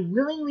not they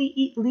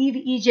willingly leave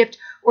Egypt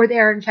or they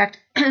are in fact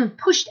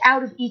pushed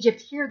out of Egypt.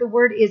 Here the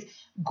word is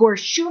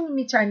Gorshum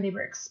Mitzrayim. They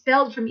were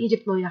expelled from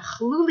Egypt. Lo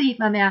yachlu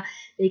lihitmamea.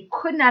 They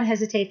could not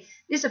hesitate.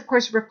 This, of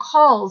course,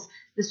 recalls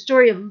the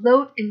story of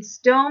Lot and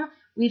Stone.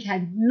 We've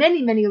had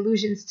many, many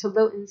allusions to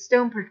Lot and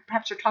Stone.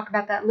 Perhaps we'll talk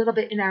about that a little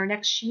bit in our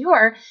next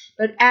shiur.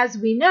 But as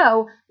we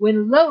know,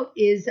 when Lot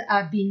is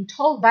being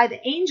told by the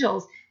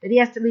angels that he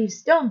has to leave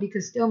Stone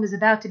because Stone is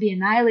about to be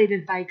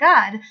annihilated by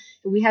God,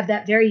 we have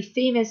that very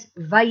famous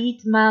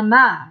Vayit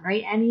Mama,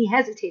 right? And he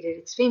hesitated.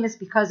 It's famous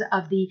because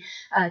of the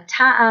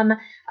ta'am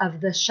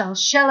of the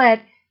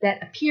shalshelet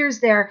that appears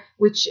there,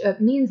 which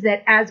means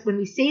that when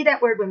we say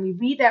that word, when we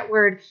read that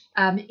word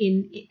on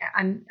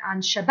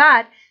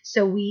Shabbat,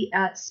 so we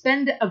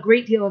spend a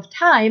great deal of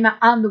time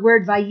on the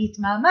word Vayit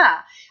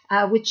Mama,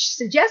 which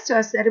suggests to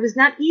us that it was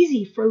not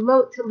easy for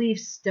Lot to leave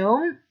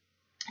Stone.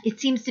 It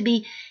seems to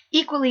be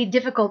equally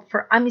difficult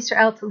for Am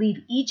Yisrael to leave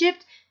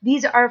Egypt.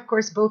 These are, of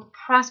course, both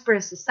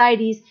prosperous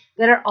societies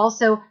that are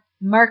also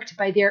marked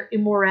by their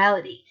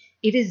immorality.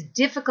 It is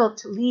difficult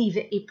to leave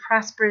a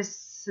prosperous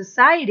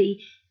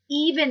society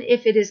even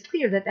if it is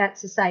clear that that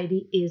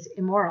society is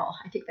immoral.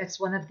 I think that's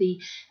one of the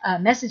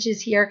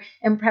messages here,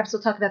 and perhaps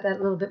we'll talk about that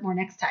a little bit more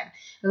next time.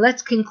 But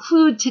let's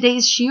conclude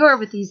today's shiur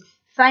with these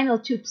final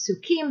two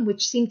psukim,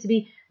 which seem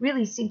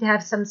to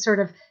have some sort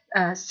of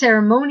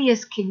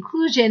ceremonious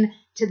conclusion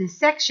to this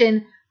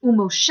section.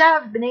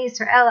 Umoshav b'nei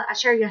Yisrael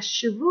asher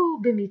yashuvu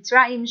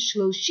b'Mitzrayim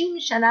 30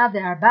 shana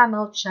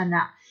ve'arba'mot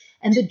shana.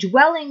 And the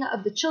dwelling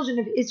of the children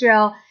of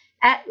Israel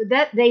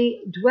that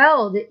they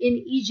dwelled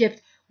in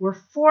Egypt were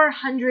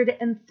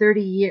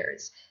 430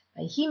 years.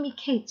 And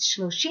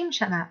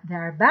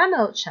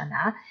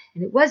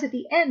it was at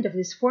the end of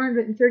this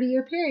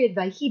 430-year period,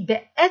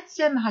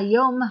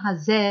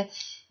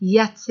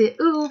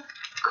 yatzeu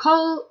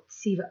kol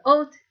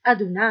tziva'ot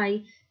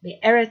Adonai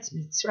be'eretz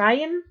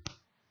Mitzrayim.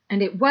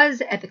 And it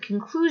was at the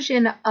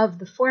conclusion of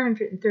the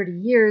 430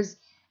 years,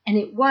 and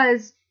it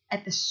was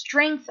at the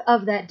strength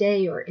of that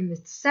day, or in the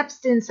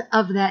substance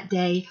of that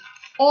day,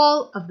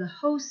 all of the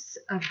hosts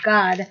of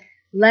God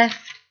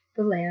left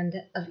the land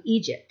of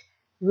Egypt.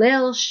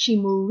 Leil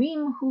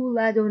shimurim hu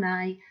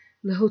ladonai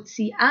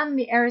lehotziam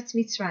me'eretz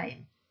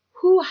Mitzrayim.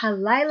 Hu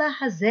halayla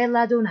hazeh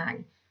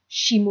ladonai,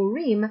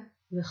 shimurim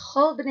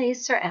l'chol bnei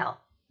Yisrael,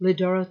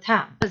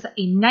 l'dorotam. It was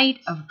a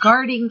night of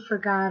guarding for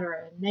God, or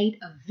a night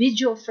of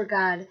vigil for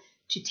God,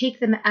 to take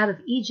them out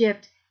of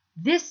Egypt.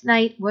 This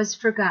night was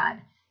for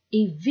God,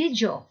 a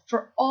vigil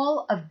for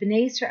all of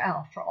Bnei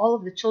Israel, for all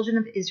of the children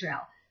of Israel,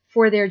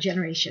 for their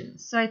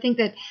generations. So I think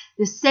that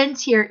the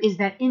sense here is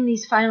that in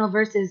these final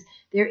verses,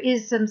 there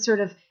is some sort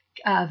of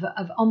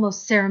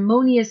almost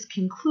ceremonious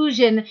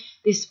conclusion,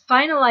 this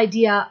final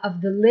idea of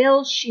the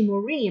Leil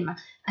Shimurim,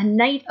 a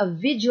night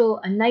of vigil,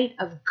 a night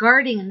of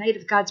guarding, a night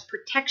of God's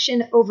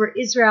protection over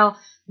Israel.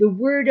 The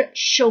word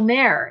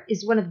shomer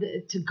is one of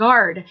the, to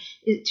guard,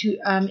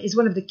 is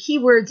one of the key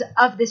words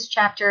of this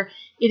chapter.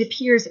 It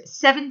appears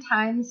 7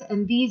 times,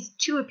 and these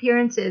 2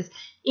 appearances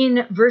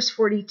in verse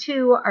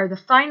 42 are the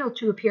final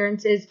 2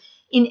 appearances.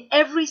 In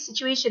every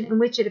situation in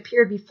which it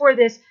appeared before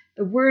this,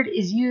 the word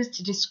is used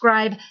to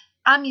describe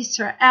Am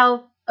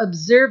Yisrael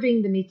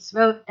observing the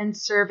mitzvot and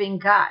serving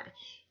God.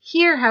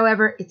 Here,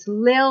 however, it's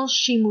Leil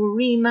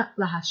Shimurim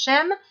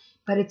LaHashem,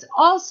 but it's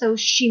also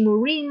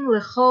Shimurim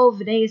L'chol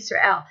V'nei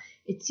Yisrael.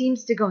 It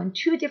seems to go in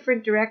 2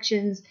 different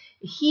directions.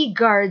 He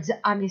guards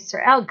Am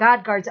Yisrael,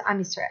 God guards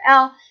Am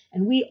Yisrael,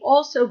 and we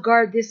also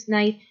guard this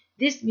night.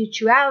 This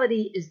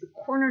mutuality is the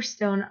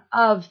cornerstone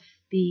of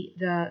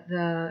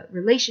the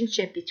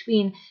relationship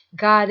between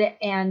God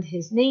and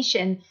his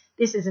nation.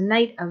 This is a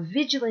night of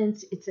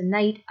vigilance. It's a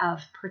night of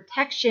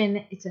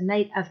protection. It's a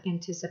night of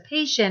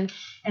anticipation.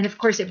 And of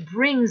course, it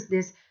brings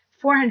this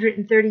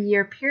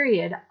 430-year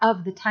period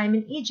of the time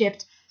in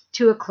Egypt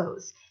to a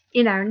close.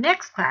 In our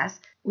next class,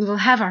 we will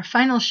have our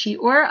final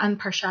shiur on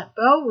Parshat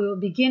Bo. We will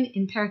begin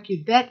in Parak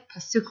Yud Bet,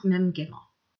 Pasuk Mem Gimel.